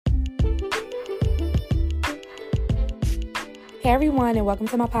Hey everyone, and welcome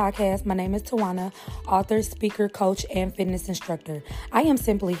to my podcast. My name is Tawana, author, speaker, coach, and fitness instructor. I am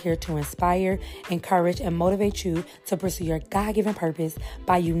simply here to inspire, encourage, and motivate you to pursue your God-given purpose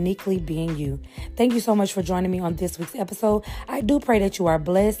by uniquely being you. Thank you so much for joining me on this week's episode. I do pray that you are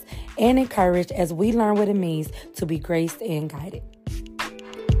blessed and encouraged as we learn what it means to be graced and guided.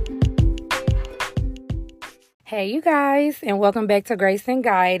 Hey you guys, and welcome back to Grace and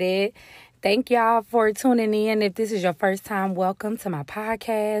Guided. Thank y'all for tuning in. If this is your first time, welcome to my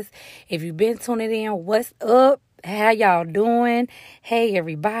podcast. If you've been tuning in, what's up? How y'all doing? Hey,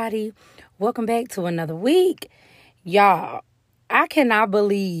 everybody. Welcome back to another week. Y'all, I cannot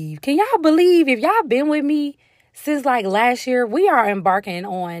believe. Can y'all believe if y'all been with me since like last year, we are embarking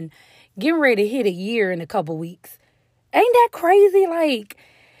on getting ready to hit a year in a couple weeks. Ain't that crazy?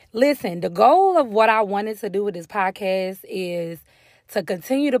 Listen, the goal of what I wanted to do with this podcast is to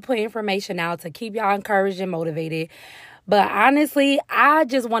continue to put information out, to keep y'all encouraged and motivated. But honestly, I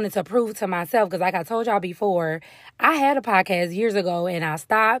just wanted to prove to myself, because like I told y'all before, I had a podcast years ago and I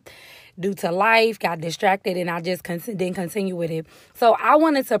stopped due to life, got distracted, and I just didn't continue with it. So I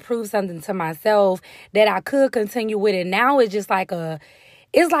wanted to prove something to myself that I could continue with it. Now it's just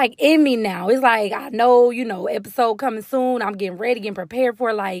it's like in me now. It's like, I know, episode coming soon. I'm getting ready, getting prepared for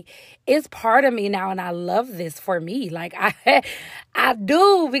it. It's part of me now, and I love this for me. I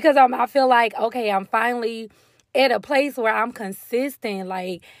do, because I feel like, okay, I'm finally at a place where I'm consistent.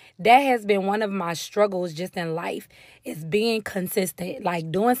 That has been one of my struggles just in life, is being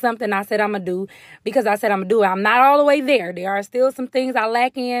consistent. Doing something I said I'm going to do because I said I'm going to do it. I'm not all the way there. There are still some things I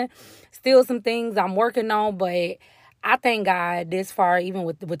lack in, still some things I'm working on, but I thank God this far, even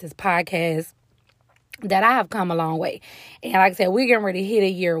with this podcast, that I have come a long way. And like I said, we're getting ready to hit a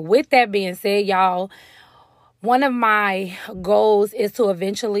year. With that being said, y'all, one of my goals is to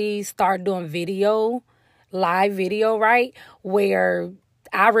eventually start doing live video, right? Where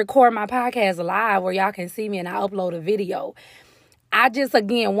I record my podcast live, where y'all can see me and I upload a video. I just,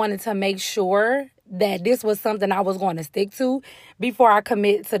 again, wanted to make sure that this was something I was going to stick to before I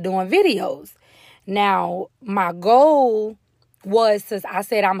commit to doing videos. Now, my goal was I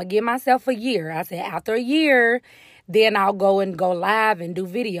said, I'm going to give myself a year. I said, after a year, then I'll go live and do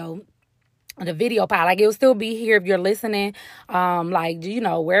video. The video part, it'll still be here if you're listening,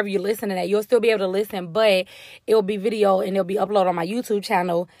 wherever you're listening at, you'll still be able to listen, but it'll be video and it'll be uploaded on my YouTube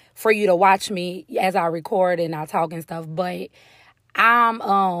channel for you to watch me as I record and I talk and stuff. But I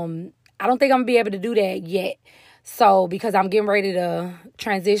don't think I'm gonna be able to do that yet. So, because I'm getting ready to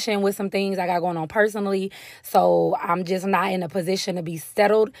transition with some things I got going on personally. So, I'm just not in a position to be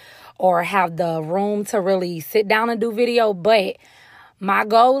settled or have the room to really sit down and do video. But my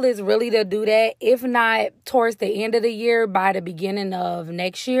goal is really to do that, if not towards the end of the year, by the beginning of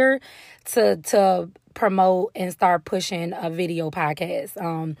next year, to promote and start pushing a video podcast.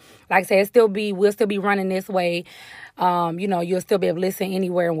 Like I said, we'll still be running this way. You'll still be able to listen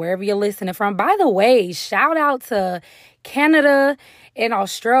anywhere and wherever you're listening from. By the way, shout out to Canada and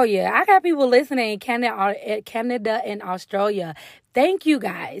Australia. I got people listening in Canada and Australia. Thank you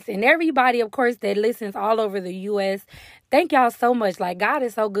guys. And everybody, of course, that listens all over the U.S. Thank y'all so much. God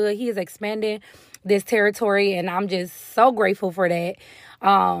is so good. He is expanding this territory, and I'm just so grateful for that.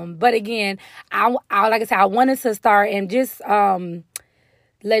 But again, I like I said, I wanted to start and just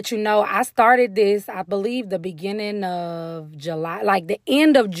let you know, I started this, I believe, the beginning of July, the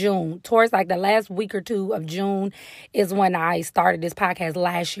end of June, towards the last week or two of June is when I started this podcast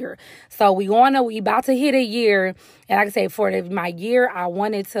last year. So we about to hit a year. And like I say, for my year, I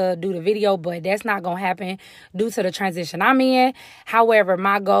wanted to do the video, but that's not going to happen due to the transition I'm in. However,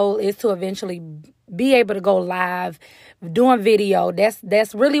 my goal is to eventually be able to go live doing video.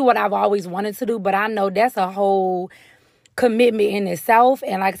 That's really what I've always wanted to do, but I know that's a whole commitment in itself.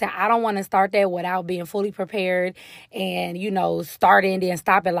 And like I said, I don't want to start that without being fully prepared and, starting then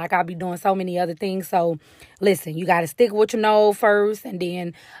stopping like I'll be doing so many other things. So listen, you got to stick with what you know first and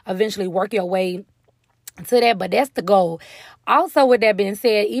then eventually work your way to that. But that's the goal. Also, with that being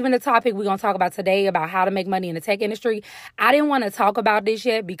said, even the topic we're going to talk about today about how to make money in the tech industry, I didn't want to talk about this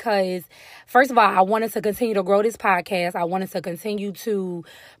yet because, first of all, I wanted to continue to grow this podcast. I wanted to continue to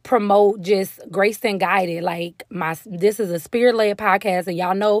promote just Grace and Guided. This is a spirit-led podcast, and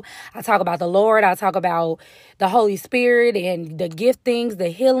y'all know I talk about the Lord. I talk about the Holy Spirit and the giftings, the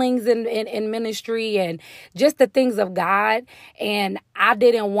healings in ministry, and just the things of God. And I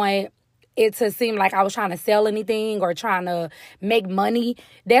didn't want it to seem like I was trying to sell anything or trying to make money.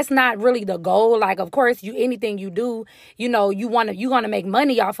 That's not really the goal. Like, of course, anything you do, you want to make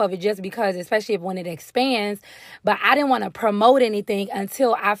money off of it just because, especially when it expands. But I didn't want to promote anything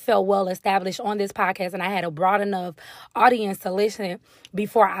until I felt well established on this podcast and I had a broad enough audience to listen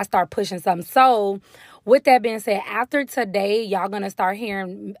before I start pushing something. So with that being said, after today, y'all going to start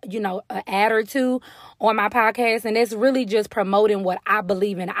hearing, an ad or two on my podcast. And it's really just promoting what I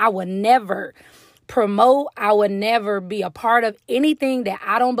believe in. I would never promote. I would never be a part of anything that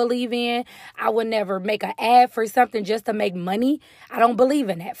I don't believe in. I would never make an ad for something just to make money. I don't believe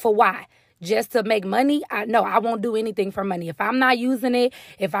in that. For why? Just to make money? No, I won't do anything for money. If I'm not using it,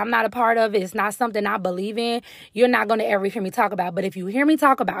 if I'm not a part of it, it's not something I believe in, you're not going to ever hear me talk about it. But if you hear me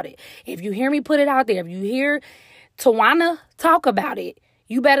talk about it, if you hear me put it out there, if you hear Tawana talk about it,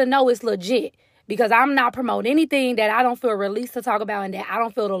 you better know it's legit. Because I'm not promoting anything that I don't feel released to talk about and that I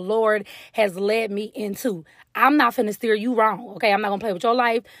don't feel the Lord has led me into. I'm not finna steer you wrong, okay? I'm not gonna play with your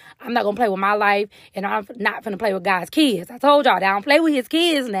life. I'm not gonna play with my life. And I'm not finna play with God's kids. I told y'all that I don't play with his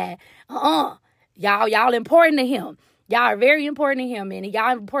kids now. Y'all important to him. Y'all are very important to him, and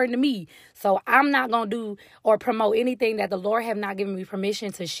y'all important to me. So I'm not gonna do or promote anything that the Lord have not given me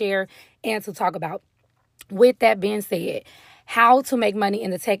permission to share and to talk about. With that being said, how to make money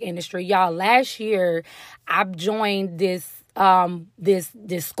in the tech industry. Y'all, last year I joined this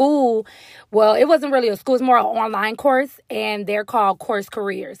school. Well, it wasn't really a school, it's more an online course, and they're called Course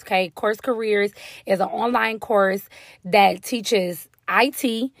Careers. Okay, Course Careers is an online course that teaches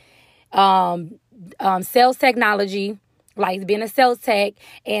IT, sales technology, like being a sales tech,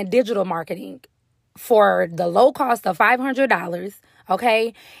 and digital marketing for the low cost of $500.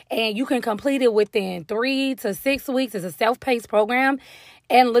 Okay. And you can complete it within 3 to 6 weeks. It's a self-paced program.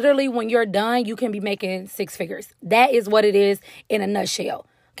 And literally when you're done, you can be making 6 figures. That is what it is in a nutshell.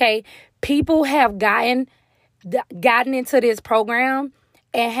 Okay. People have gotten into this program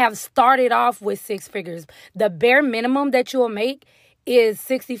and have started off with 6 figures. The bare minimum that you will make is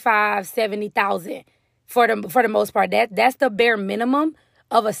 65, 70,000 for the most part. That's the bare minimum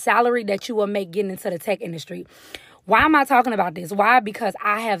of a salary that you will make getting into the tech industry. Why am I talking about this? Why? Because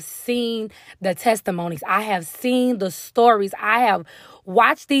I have seen the testimonies. I have seen the stories. I have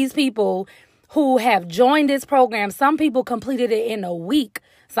watched these people who have joined this program. Some people completed it in a week.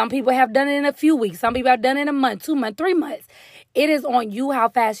 Some people have done it in a few weeks. Some people have done it in a month, 2 months, 3 months. It is on you how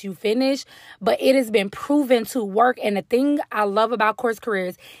fast you finish, but it has been proven to work. And the thing I love about Course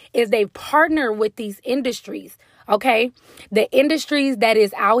Careers is they partner with these industries. Okay, the industries that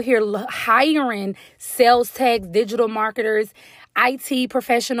is out here hiring sales techs, digital marketers, IT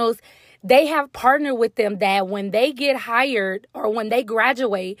professionals, they have partnered with them that when they get hired or when they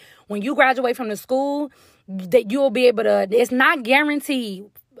graduate, when you graduate from the school, that you'll be able to, it's not guaranteed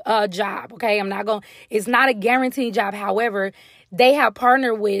job. Okay, it's not a guaranteed job. However, they have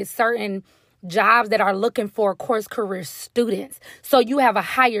partnered with certain jobs that are looking for Course Career students. So you have a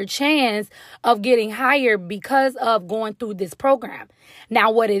higher chance of getting hired because of going through this program.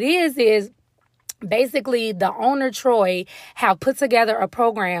 Now, what it is basically the owner, Troy, have put together a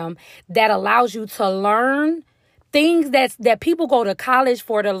program that allows you to learn things that people go to college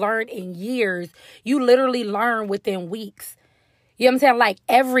for to learn in years. You literally learn within weeks. You know what I'm saying? Like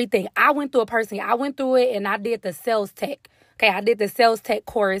everything. I went through it and I did the sales tech. Okay, I did the sales tech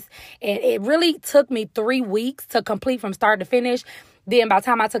course, and it really took me 3 weeks to complete from start to finish. Then by the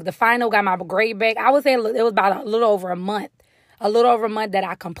time I took the final, got my grade back, I would say it was about a little over a month that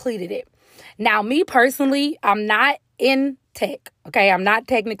I completed it. Now, me personally, I'm not in tech. Okay, I'm not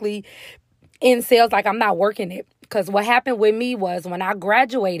technically in sales, like I'm not working it. Because what happened with me was when I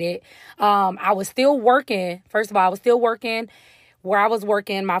graduated, I was still working. First of all, I was still working where I was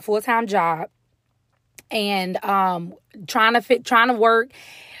working my full-time job. And trying to work,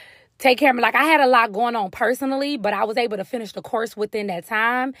 take care of me. Like I had a lot going on personally, but I was able to finish the course within that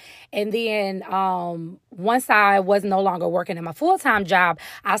time. And then once I was no longer working in my full-time job,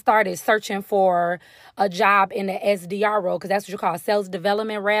 I started searching for a job in the SDR role, because that's what you call a sales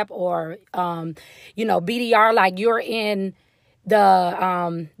development rep, or BDR. Like you're in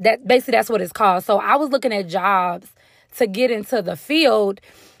the that's what it's called. So I was looking at jobs to get into the field.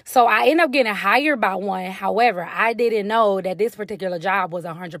 So I ended up getting hired by one. However, I didn't know that this particular job was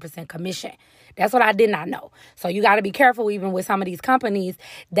 100% commission. That's what I did not know. So you got to be careful even with some of these companies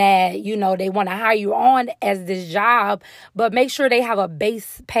that, they want to hire you on as this job, but make sure they have a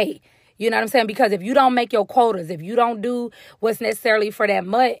base pay. You know what I'm saying? Because if you don't make your quotas, if you don't do what's necessarily for that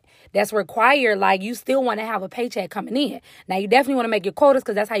month that's required, like you still want to have a paycheck coming in. Now, you definitely want to make your quotas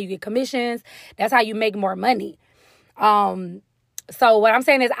because that's how you get commissions. That's how you make more money. So what I'm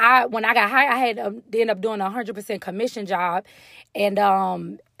saying is, when I got hired, I had ended up doing a 100% commission job,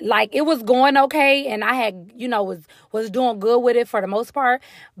 and like it was going okay, and I had was doing good with it for the most part,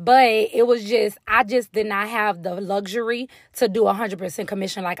 but it was just I just did not have the luxury to do 100%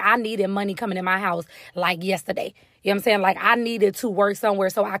 commission. Like I needed money coming in my house like yesterday. You know what I'm saying? Like I needed to work somewhere,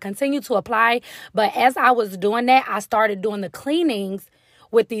 so I continued to apply. But as I was doing that, I started doing the cleanings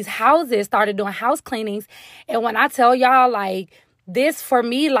with these houses, started doing house cleanings, and when I tell y'all, like, this for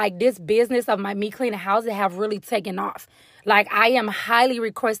me, like this business of me cleaning houses have really taken off. Like I am highly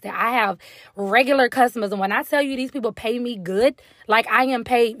requested. I have regular customers. And when I tell you these people pay me good, like I am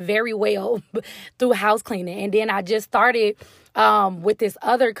paid very well through house cleaning. And then I just started with this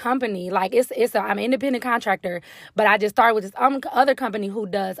other company. Like I'm an independent contractor, but I just started with this other company who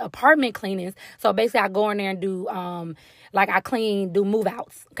does apartment cleanings. So basically I go in there and do like I do move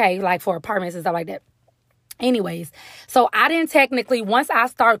outs, okay, like for apartments and stuff like that. Anyways, so I didn't technically, once I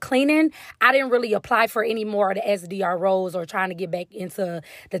start cleaning, I didn't really apply for any more of the SDR roles or trying to get back into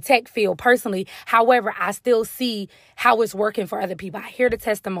the tech field personally. However, I still see how it's working for other people. I hear the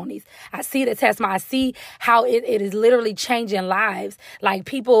testimonies. I see the testimony. I see how it is literally changing lives. Like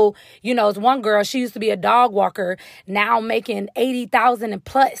people, it's one girl, she used to be a dog walker, now making $80,000 and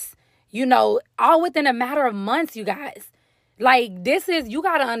plus, all within a matter of months, you guys. Like you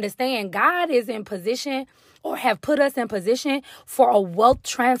got to understand, God is in position or have put us in position for a wealth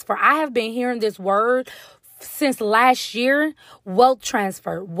transfer. I have been hearing this word since last year, wealth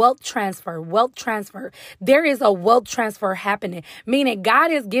transfer, wealth transfer, wealth transfer. There is a wealth transfer happening, meaning God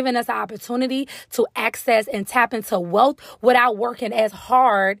is giving us an opportunity to access and tap into wealth without working as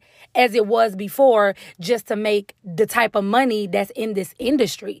hard as it was before just to make the type of money that's in this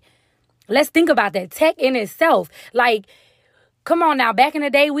industry. Let's think about that. Tech in itself, like, come on now, back in the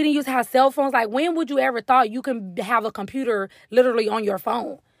day, we didn't used to have cell phones. Like, when would you ever thought you can have a computer literally on your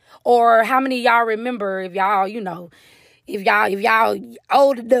phone? Or how many of y'all remember, if y'all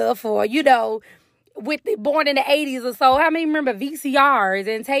old enough or, born in the 80s or so, how many remember VCRs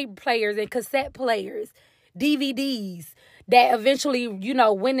and tape players and cassette players, DVDs? That eventually,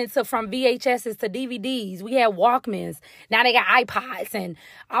 went into from VHSs to DVDs. We had Walkmans. Now they got iPods and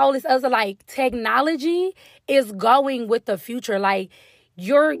all this other, like, technology is going with the future. Like,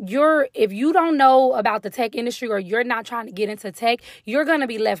 if you don't know about the tech industry or you're not trying to get into tech, you're going to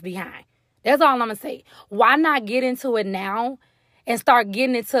be left behind. That's all I'm going to say. Why not get into it now and start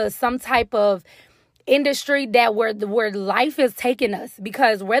getting into some type of industry where life is taking us?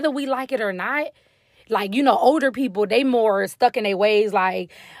 Because whether we like it or not, like, older people, they more stuck in their ways.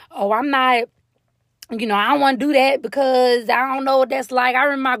 Like, oh, I'm not, I don't want to do that because I don't know what that's like. I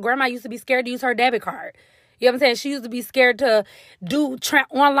remember my grandma used to be scared to use her debit card. You know what I'm saying? She used to be scared to do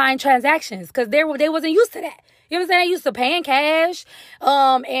online transactions because they wasn't used to that. You know what I'm saying? They used to paying cash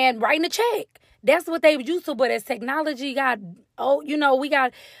and writing a check. That's what they were used to. But as technology it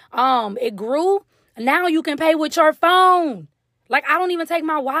grew. Now you can pay with your phone. Like, I don't even take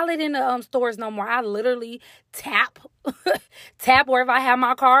my wallet in the stores no more. I literally tap, or if I have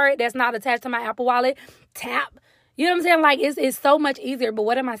my card that's not attached to my Apple Wallet, tap. You know what I'm saying? Like, it's so much easier. But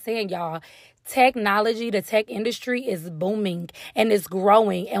what am I saying, y'all? Technology, the tech industry is booming and it's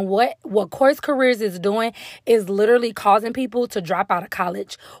growing. And what Course Careers is doing is literally causing people to drop out of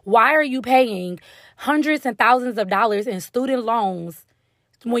college. Why are you paying hundreds and thousands of dollars in student loans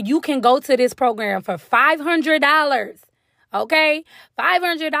when you can go to this program for $500? Okay,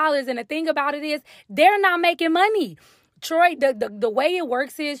 $500. And the thing about it is they're not making money. Troy, the way it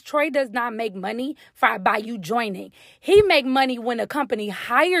works is Troy does not make money by you joining. He make money when a company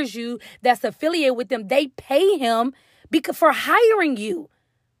hires you that's affiliated with them. They pay him for hiring you.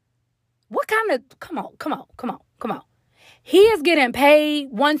 What kind of, come on. He is getting paid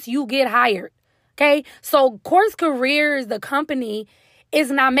once you get hired. Okay, so Course Careers, the company, is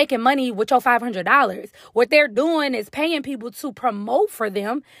not making money with your $500. What they're doing is paying people to promote for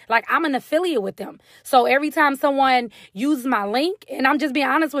them. Like, I'm an affiliate with them. So every time someone uses my link, and I'm just being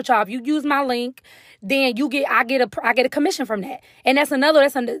honest with y'all, if you use my link, then I get a commission from that. And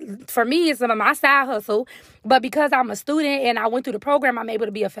for me, it's my side hustle. But because I'm a student and I went through the program, I'm able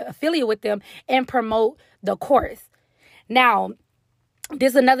to be an affiliate with them and promote the course. Now,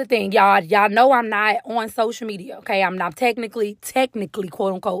 this is another thing, y'all. Y'all know I'm not on social media, okay? I'm not technically,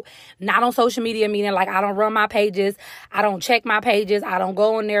 quote unquote, not on social media, meaning like I don't run my pages. I don't check my pages. I don't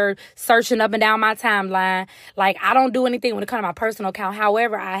go in there searching up and down my timeline. Like, I don't do anything when it comes to my personal account.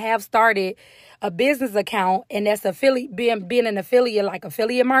 However, I have started a business account, and that's being an affiliate, like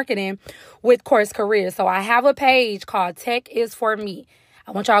affiliate marketing with Course Careers. So I have a page called Tech is for Me.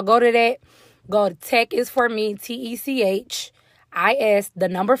 I want y'all to go to that. Go to Tech is for Me, TECH. the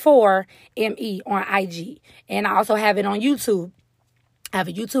number 4, ME on IG. And I also have it on YouTube. I have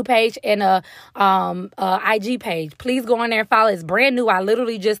a YouTube page and a IG page. Please go in there and follow. It's brand new. I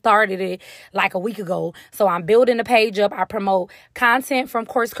literally just started it like a week ago. So I'm building the page up. I promote content from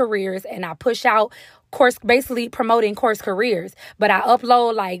Course Careers, and I push out basically promoting Course Careers. But I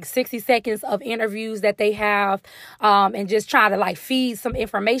upload like 60 seconds of interviews that they have, and just try to like feed some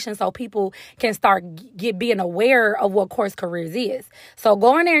information so people can start being aware of what Course Careers is. So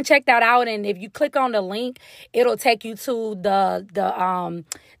go in there and check that out. And if you click on the link, it'll take you to the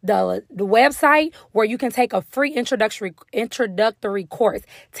website where you can take a free introductory course.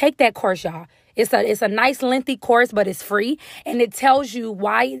 Take that course, y'all. It's a nice lengthy course, but it's free, and it tells you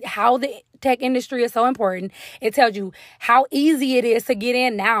how the tech industry is so important. It tells you how easy it is to get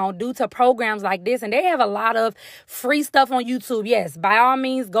in now due to programs like this. And they have a lot of free stuff on YouTube. Yes, by all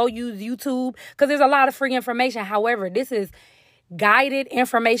means, go use YouTube because there's a lot of free information. However, this is guided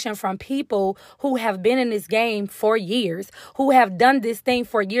information from people who have been in this game for years, who have done this thing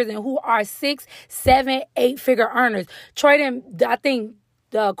for years, and who are 6, 7, 8-figure earners. Troy, I think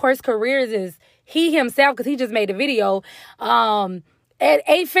the Course Careers is he himself, because he just made a video, at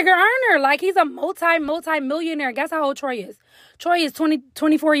 8-figure earner. Like, he's a multi-millionaire. Guess how old Troy is? Troy is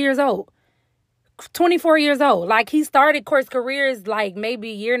 24 years old. 24 years old. Like, he started Course Careers like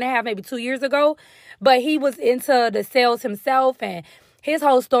maybe a year and a half, maybe 2 years ago. But he was into the sales himself, and his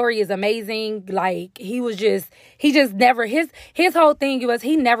whole story is amazing. Like, his whole thing was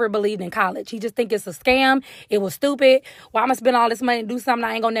he never believed in college. He just think it's a scam. It was stupid. Well, I'm going to spend all this money and do something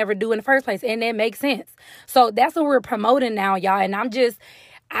I ain't going to never do in the first place. And it makes sense. So that's what we're promoting now, y'all. And I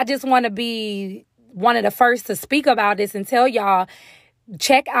just want to be one of the first to speak about this and tell y'all,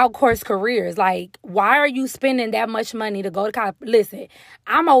 check out Course Careers. Like, why are you spending that much money to go to college? Listen,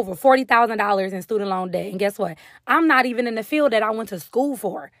 I'm over $40,000 in student loan debt. And guess what? I'm not even in the field that I went to school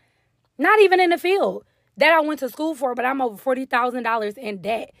for. Not even in the field that I went to school for, but I'm over $40,000 in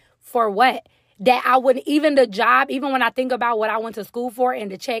debt. For what? That I wouldn't, even the job, even when I think about what I went to school for and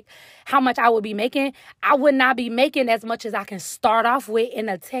to check how much I would be making, I would not be making as much as I can start off with in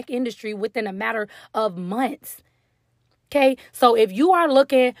the tech industry within a matter of months. Okay, so if you are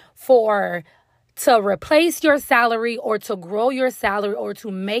looking to replace your salary or to grow your salary or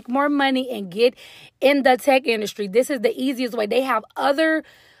to make more money and get in the tech industry, this is the easiest way. They have other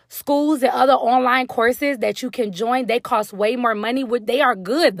schools and other online courses that you can join. They cost way more money. They are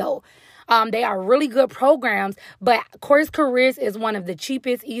good, though. They are really good programs, but Course Careers is one of the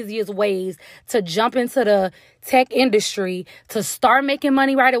cheapest, easiest ways to jump into the tech industry, to start making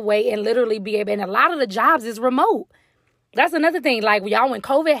money right away and literally be able, and a lot of the jobs is remote. That's another thing. Like, y'all, when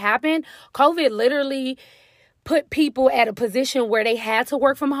COVID happened, COVID literally put people at a position where they had to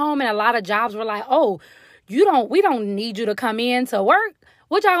work from home. And a lot of jobs were like, oh, we don't need you to come in to work.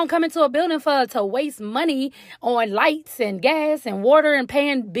 What y'all gonna come into a building for, to waste money on lights and gas and water and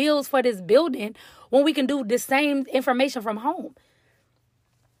paying bills for this building when we can do the same information from home?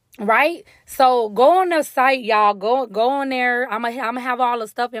 Right? So go on the site, y'all. Go on there. I'm gonna have all the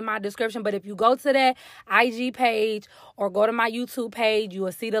stuff in my description. But if you go to that IG page or go to my YouTube page, you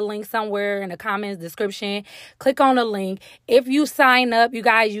will see the link somewhere in the comments description. Click on the link. If you sign up, you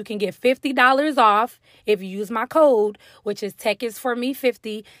guys, you can get $50 off if you use my code, which is Tech is for me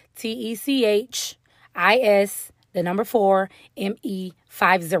 50, TECHIS, the number 4,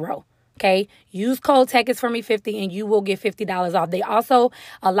 ME50. Okay, use code Tech is for me 50 and you will get $50 off. They also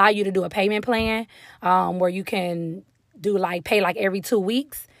allow you to do a payment plan where you can do pay every 2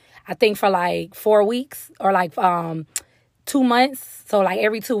 weeks. I think for 4 weeks or 2 months. So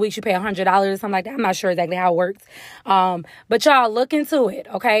every 2 weeks you pay $100 or something like that. I'm not sure exactly how it works. But y'all look into it.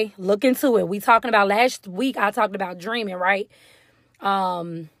 Okay, look into it. We talking about last week. I talked about dreaming, right?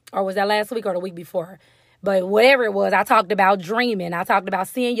 Or was that last week or the week before? But whatever it was, I talked about dreaming. I talked about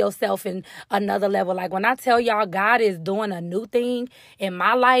seeing yourself in another level. Like, when I tell y'all God is doing a new thing in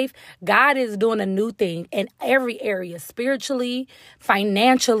my life, God is doing a new thing in every area, spiritually,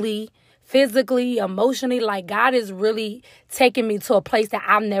 financially, physically, emotionally. Like, God is really taking me to a place that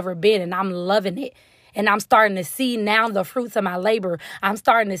I've never been, and I'm loving it. And I'm starting to see now the fruits of my labor. I'm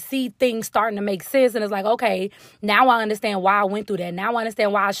starting to see things starting to make sense. And it's like, okay, now I understand why I went through that. Now I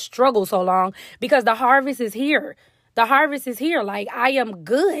understand why I struggled so long, because the harvest is here. The harvest is here. Like, I am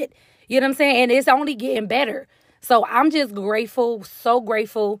good. You know what I'm saying? And it's only getting better. So I'm just grateful, so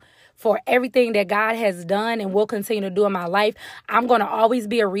grateful for everything that God has done and will continue to do in my life. I'm going to always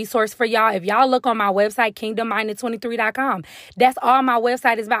be a resource for y'all. If y'all look on my website, kingdomminded23.com, that's all my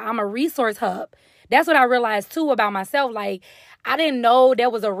website is about. I'm a resource hub. That's what I realized too about myself. Like, I didn't know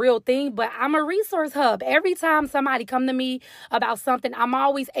that was a real thing, but I'm a resource hub. Every time somebody come to me about something, I'm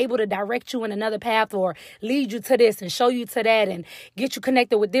always able to direct you in another path or lead you to this and show you to that and get you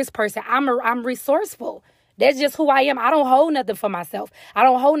connected with this person. I'm resourceful. That's just who I am. I don't hold nothing for myself. I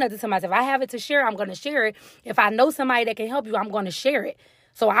don't hold nothing to myself. If I have it to share, I'm going to share it. If I know somebody that can help you, I'm going to share it.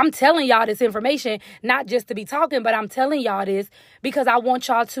 So I'm telling y'all this information, not just to be talking, but I'm telling y'all this because I want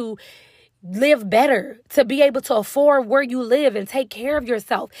y'all to live better, to be able to afford where you live and take care of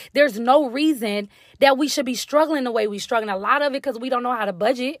yourself. There's no reason that we should be struggling the way we're struggling. A lot of it because we don't know how to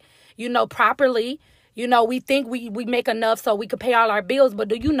budget, properly. We think we make enough so we could pay all our bills. But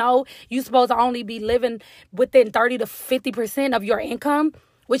do you know you're supposed to only be living within 30 to 50% of your income,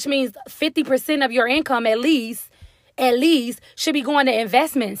 which means 50% of your income at least should be going to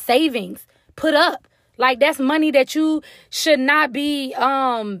investments, savings, put up. Like, that's money that you should not be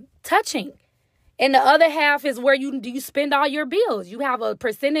touching. And the other half is where you spend all your bills. You have a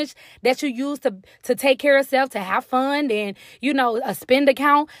percentage that you use to take care of yourself, to have fun, and, a spend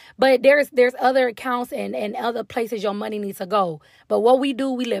account. But there's other accounts and other places your money needs to go. But what we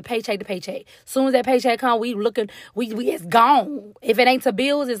do, we live paycheck to paycheck. As soon as that paycheck comes, we it's gone. If it ain't to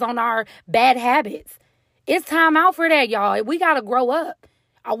bills, it's on our bad habits. It's time out for that, y'all. We got to grow up.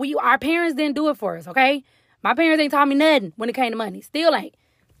 Our parents didn't do it for us, okay? My parents ain't taught me nothing when it came to money. Still ain't.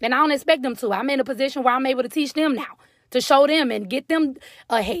 And I don't expect them to. I'm in a position where I'm able to teach them now, to show them and get them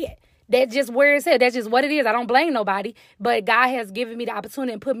ahead. That's just where it's at. That's just what it is. I don't blame nobody. But God has given me the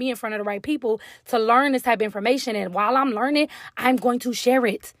opportunity and put me in front of the right people to learn this type of information. And while I'm learning, I'm going to share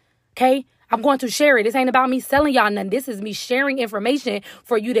it, okay? I'm going to share it. This ain't about me selling y'all nothing. This is me sharing information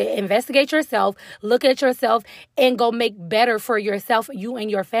for you to investigate yourself, look at yourself, and go make better for yourself, you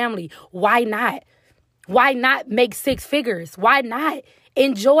and your family. Why not? Why not make 6 figures? Why not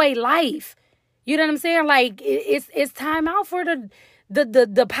enjoy life? You know what I'm saying? Like, it's time out for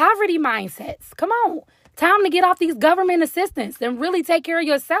the poverty mindsets. Come on. Time to get off these government assistance and really take care of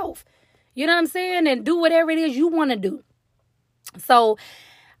yourself. You know what I'm saying? And do whatever it is you want to do. So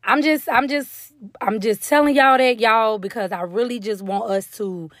I'm just telling y'all that, y'all, because I really just want us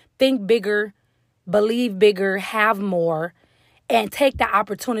to think bigger, believe bigger, have more, and take the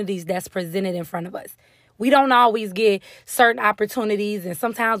opportunities that's presented in front of us. We don't always get certain opportunities, and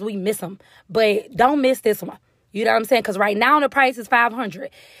sometimes we miss them. But don't miss this one. You know what I'm saying? Because right now the price is $500.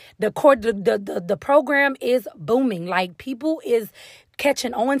 The program is booming. Like, people is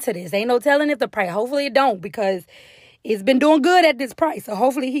catching on to this. Ain't no telling if the price. Hopefully it don't, because it's been doing good at this price. So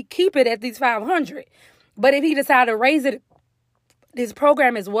hopefully he keep it at these $500. But if he decide to raise it, this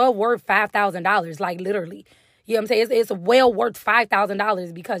program is well worth $5,000. Like, literally. You know what I'm saying? It's well worth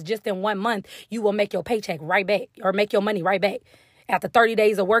 $5,000 because just in 1 month, you will make your paycheck right back, or make your money right back. After 30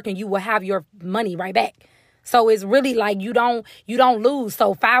 days of working, you will have your money right back. So it's really like you don't lose.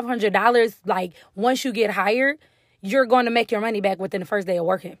 So $500, like, once you get hired, you're going to make your money back within the first day of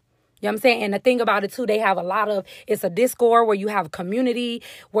working. You know what I'm saying? And the thing about it, too, they have it's a Discord where you have a community,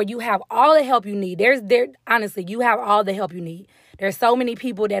 where you have all the help you need. Honestly, you have all the help you need. There's so many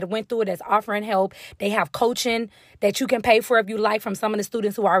people that went through it that's offering help. They have coaching that you can pay for if you like, from some of the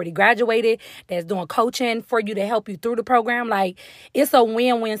students who already graduated that's doing coaching for you to help you through the program. Like, it's a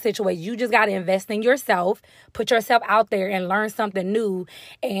win-win situation. You just got to invest in yourself, put yourself out there and learn something new,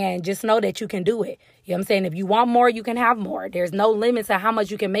 and just know that you can do it. You know what I'm saying? If you want more, you can have more. There's no limit to how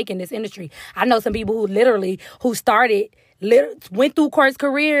much you can make in this industry. I know some people who started, went through course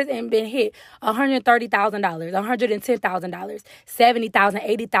careers and been hit $130,000, $110,000, $70,000,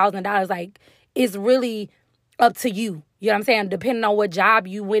 $80,000. Like, it's really up to you. You know what I'm saying? Depending on what job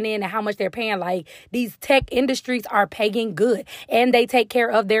you went in and how much they're paying. Like, these tech industries are paying good, and they take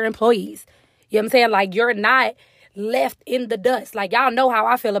care of their employees. You know what I'm saying? Like, you're not left in the dust. Like, y'all know how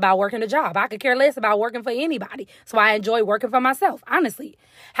I feel about working a job. I could care less about working for anybody. So I enjoy working for myself, honestly.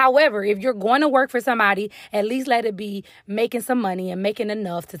 However, if you're going to work for somebody, at least let it be making some money and making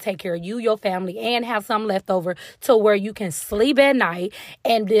enough to take care of you, your family, and have some left over to where you can sleep at night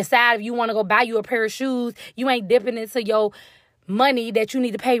and decide if you want to go buy you a pair of shoes. You ain't dipping into your money that you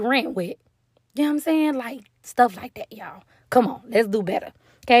need to pay rent with. You know what I'm saying? Like, stuff like that, y'all. Come on, let's do better.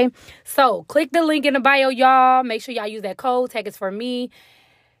 Okay, so click the link in the bio, y'all. Make sure y'all use that code. Tag is for me,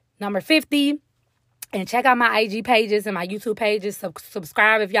 number 50. And check out my IG pages and my YouTube pages.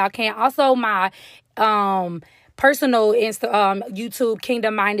 Subscribe if y'all can. Also, my personal YouTube,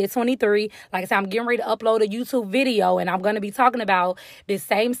 Kingdom Minded 23. Like I said, I'm getting ready to upload a YouTube video, and I'm going to be talking about this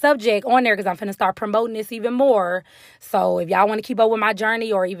same subject on there because I'm finna start promoting this even more. So if y'all want to keep up with my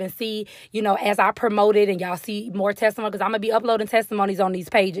journey, or even see, as I promote it, and y'all see more testimony, because I'm going to be uploading testimonies on these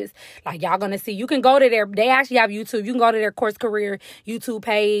pages. Like, y'all going to see, you can go to their, they actually have YouTube. You can go to their Course Career YouTube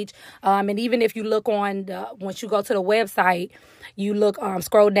page. And even if you look on, once you go to the website, you look,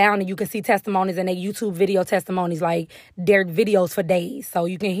 scroll down, and you can see testimonies and their YouTube video testimonies, like their videos for days. So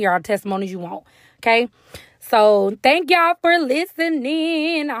you can hear our testimonies you want. Okay. So thank y'all for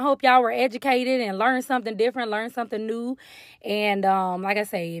listening. I hope y'all were educated and learned something different, learned something new. And like I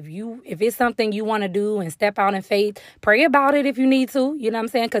say, if it's something you want to do and step out in faith, pray about it if you need to. You know what I'm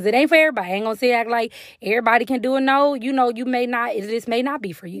saying? Because it ain't for everybody. I ain't gonna say act like everybody can do it. No, you may not. This may not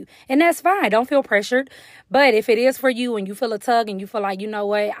be for you, and that's fine. Don't feel pressured. But if it is for you, and you feel a tug, and you feel like, you know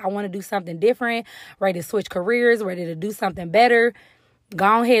what, I want to do something different, ready to switch careers, ready to do something better,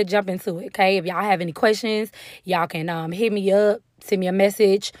 go ahead, jump into it, okay? If y'all have any questions, y'all can hit me up, send me a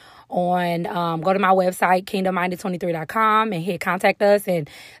message on, go to my website, kingdomminded23.com, and hit contact us and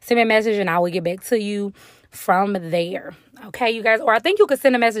send me a message, and I will get back to you from there, okay, you guys? Or I think you could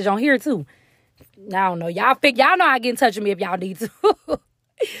send a message on here, too. I don't know. Y'all know how to get in touch with me if y'all need to.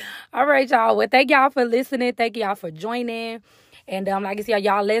 All right, y'all. Well, thank y'all for listening. Thank y'all for joining. And like I said,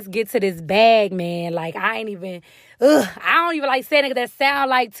 y'all, let's get to this bag, man. Like, I don't even like saying it, that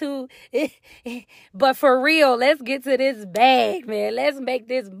sound like too. But for real, let's get to this bag, man. Let's make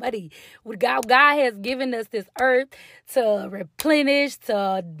this money. God has given us this earth to replenish,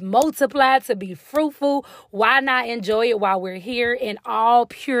 to multiply, to be fruitful. Why not enjoy it while we're here in all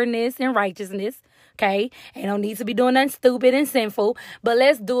pureness and righteousness? Okay, and don't need to be doing nothing stupid and sinful, but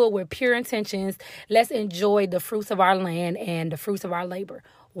let's do it with pure intentions. Let's enjoy the fruits of our land and the fruits of our labor.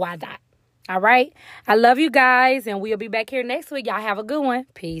 Why not? All right. I love you guys, and we'll be back here next week. Y'all have a good one.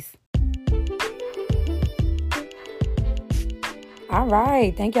 Peace. All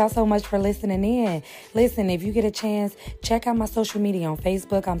right. Thank y'all so much for listening in. Listen, if you get a chance, check out my social media. On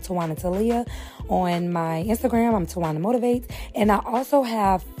Facebook, I'm Tawana Talia. On my Instagram, I'm Tawana Motivates. And I also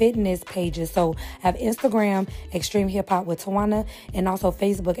have fitness pages. So I have Instagram, Extreme Hip Hop with Tawana, and also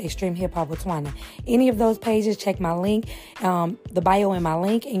Facebook, Extreme Hip Hop with Tawana. Any of those pages, check my link, the bio in my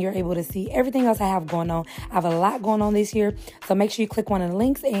link, and you're able to see everything else I have going on. I have a lot going on this year. So make sure you click one of the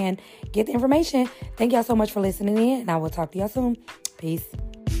links and get the information. Thank y'all so much for listening in, and I will talk to y'all soon. Peace.